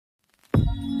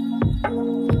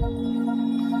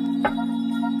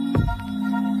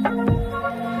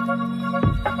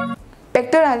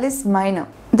Pectoralis minor.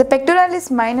 The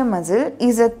pectoralis minor muscle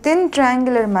is a thin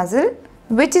triangular muscle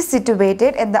which is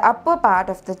situated at the upper part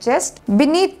of the chest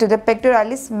beneath to the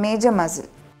pectoralis major muscle.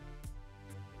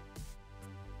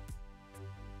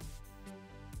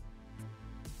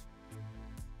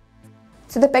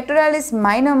 So the pectoralis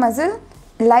minor muscle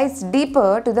lies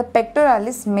deeper to the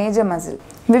pectoralis major muscle.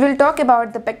 We will talk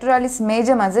about the pectoralis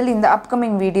major muscle in the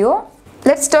upcoming video.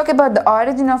 Let's talk about the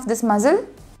origin of this muscle.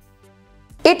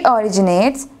 It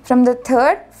originates from the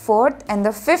 3rd, 4th and the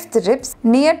 5th ribs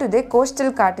near to the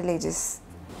costal cartilages.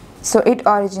 So it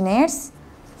originates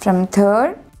from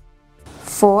 3rd,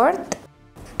 4th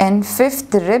and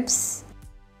 5th ribs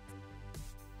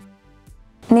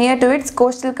near to its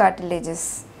costal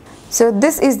cartilages. So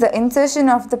this is the insertion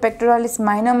of the pectoralis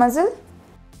minor muscle.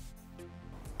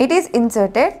 It is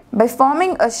inserted by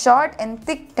forming a short and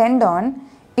thick tendon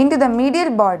into the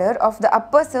medial border of the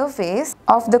upper surface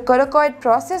of the coracoid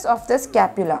process of the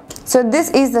scapula. So this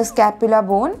is the scapula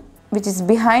bone which is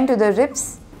behind to the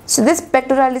ribs. So this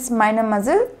pectoralis minor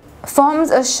muscle forms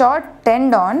a short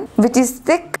tendon which is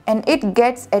thick and it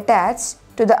gets attached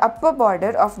to the upper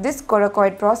border of this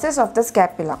coracoid process of the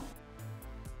scapula.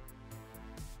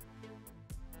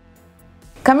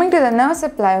 Coming to the nerve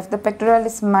supply of the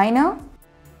pectoralis minor,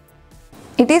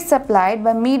 it is supplied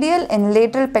by medial and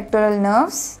lateral pectoral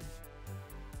nerves.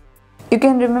 You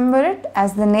can remember it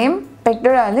as the name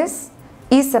pectoralis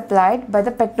is supplied by the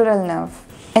pectoral nerve.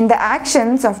 In the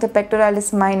actions of the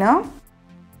pectoralis minor,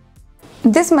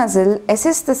 this muscle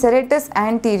assists the serratus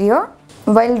anterior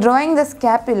while drawing the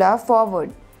scapula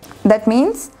forward. That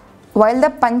means while the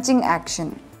punching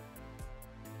action.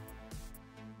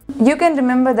 You can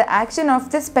remember the action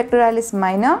of this pectoralis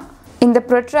minor in the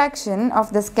protraction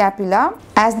of the scapula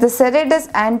as the serratus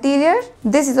anterior.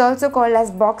 This is also called as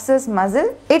boxer's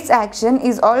muscle. Its action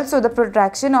is also the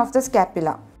protraction of the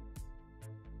scapula.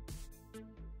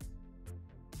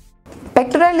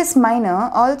 Pectoralis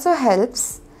minor also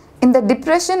helps in the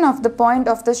depression of the point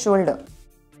of the shoulder.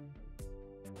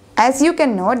 As you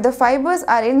can note, the fibers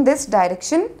are in this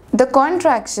direction. The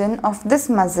contraction of this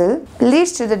muscle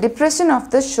leads to the depression of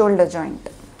the shoulder joint.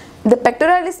 The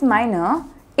pectoralis minor,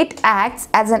 it acts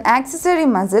as an accessory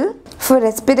muscle for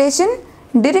respiration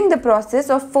during the process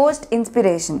of forced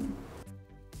inspiration.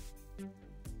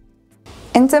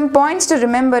 And some points to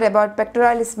remember about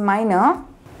pectoralis minor.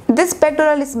 This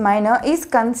pectoralis minor is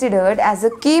considered as a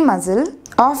key muscle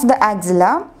of the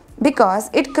axilla because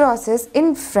it crosses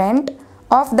in front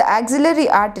of the axillary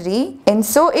artery, and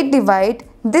so it divides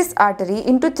this artery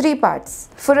into 3 parts.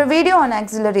 For a video on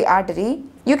axillary artery,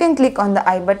 you can click on the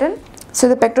I button. So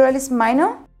the pectoralis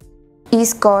minor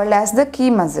is called as the key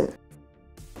muscle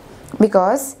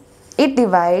because it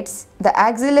divides the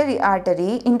axillary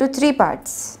artery into 3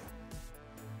 parts.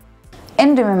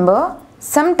 And remember,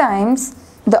 sometimes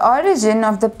the origin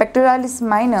of the pectoralis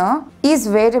minor is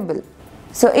variable.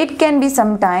 So it can be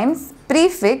sometimes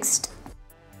prefixed.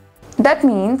 That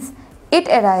means it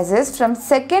arises from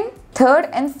 2nd, 3rd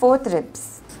and 4th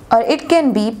ribs, or it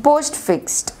can be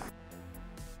postfixed,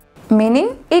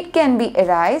 meaning it can be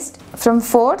arised from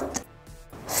 4th,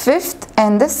 5th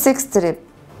and the 6th rib.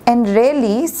 And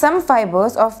rarely some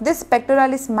fibers of this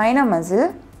pectoralis minor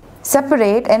muscle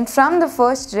separate, and from the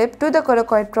 1st rib to the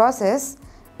coracoid process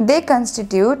they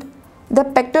constitute the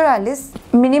pectoralis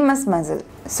minimus muscle.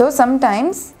 So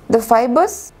sometimes the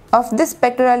fibers of this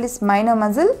pectoralis minor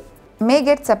muscle may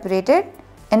get separated,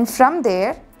 and from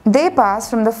there they pass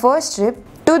from the 1st rib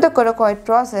to the coracoid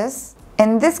process,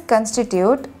 and this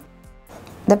constitute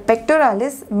the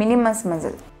pectoralis minimus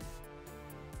muscle.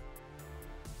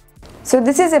 So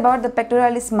this is about the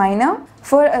pectoralis minor.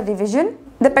 For a revision,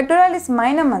 the pectoralis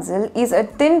minor muscle is a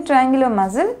thin triangular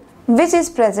muscle which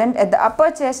is present at the upper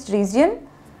chest region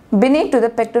beneath to the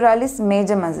pectoralis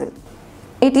major muscle.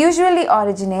 It usually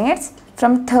originates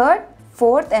from 3rd,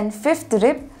 4th and 5th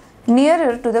rib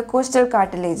nearer to the costal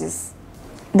cartilages.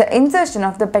 The insertion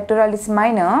of the pectoralis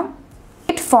minor,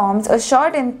 it forms a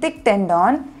short and thick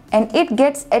tendon and it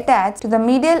gets attached to the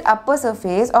medial upper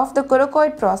surface of the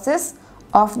coracoid process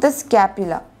of the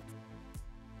scapula.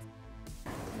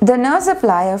 The nerve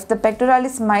supply of the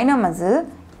pectoralis minor muscle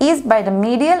is by the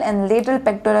medial and lateral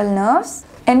pectoral nerves.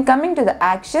 And coming to the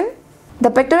action, the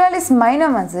pectoralis minor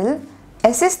muscle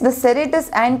assists the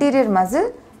serratus anterior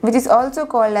muscle, which is also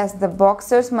called as the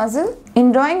boxer's muscle,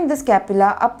 in drawing the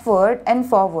scapula upward and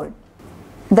forward.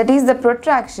 That is the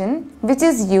protraction which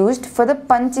is used for the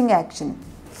punching action.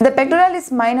 The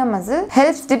pectoralis minor muscle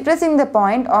helps depressing the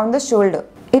point on the shoulder.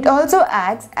 It also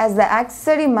acts as the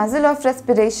accessory muscle of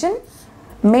respiration,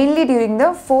 mainly during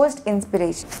the forced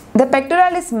inspiration. The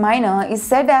pectoralis minor is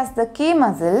said as the key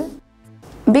muscle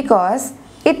because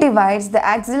it divides the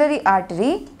axillary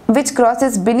artery, which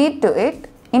crosses beneath to it,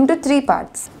 into three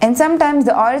parts. And sometimes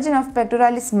the origin of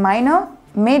pectoralis minor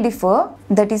may differ,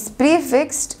 that is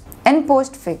prefixed and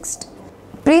postfixed.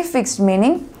 Prefixed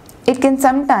meaning it can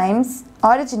sometimes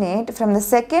originate from the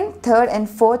second, third and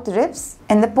fourth ribs,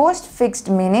 and the postfixed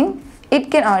meaning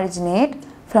it can originate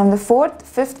from the fourth,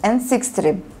 fifth and sixth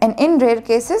rib. And in rare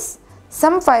cases,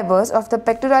 some fibers of the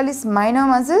pectoralis minor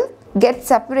muscle get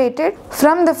separated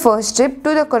from the first rib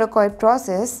to the coracoid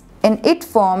process, and it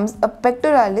forms a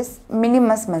pectoralis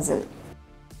minimus muscle.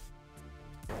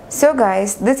 So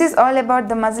guys, this is all about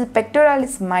the muscle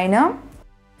pectoralis minor.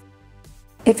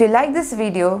 If you like this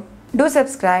video, do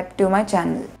subscribe to my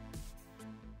channel.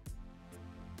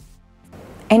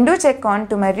 And do check on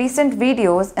to my recent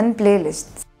videos and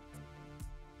playlists.